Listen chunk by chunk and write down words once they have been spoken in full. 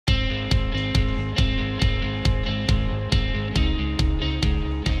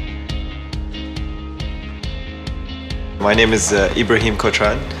My name is Ibrahim.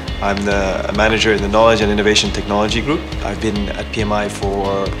 I'm the manager in the Knowledge and Innovation Technology Group. I've been at PMI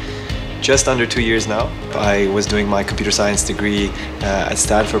for just under 2 years now. I was doing my computer science degree at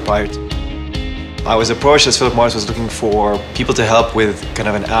Stanford prior to. I was approached as Philip Morris was looking for people to help with kind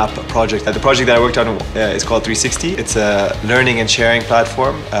of an app project. The project that I worked on is called 360. It's a learning and sharing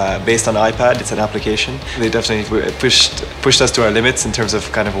platform based on iPad. It's an application. They definitely pushed us to our limits in terms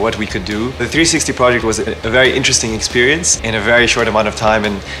of kind of what we could do. The 360 project was a very interesting experience in a very short amount of time,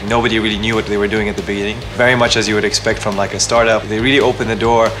 and nobody really knew what they were doing at the beginning. Very much as you would expect from like a startup. They really opened the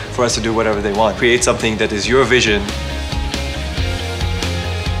door for us to do whatever they want. Create something that is your vision.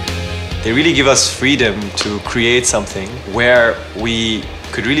 They really give us freedom to create something where we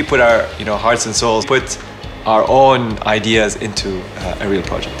could really put our hearts and souls, put our own ideas into a real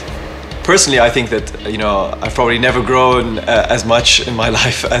project. Personally, I think that I've probably never grown as much in my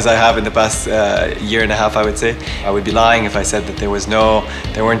life as I have in the past year and a half, I would say. I would be lying if I said that there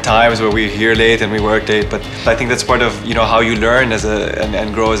weren't times where we were here late and we worked late, but I think that's part of how you learn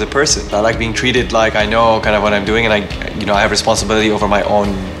and grow as a person. I like being treated like I know kind of what I'm doing, and I have responsibility over my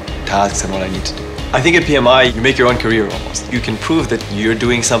own tasks and what I need to do. I think at PMI, you make your own career almost. You can prove that you're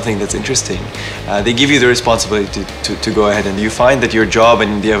doing something that's interesting. They give you the responsibility to go ahead, and you find that your job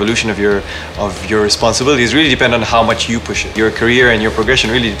and the evolution of your responsibilities really depend on how much you push it. Your career and your progression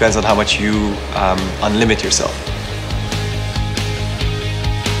really depends on how much you unlimit yourself.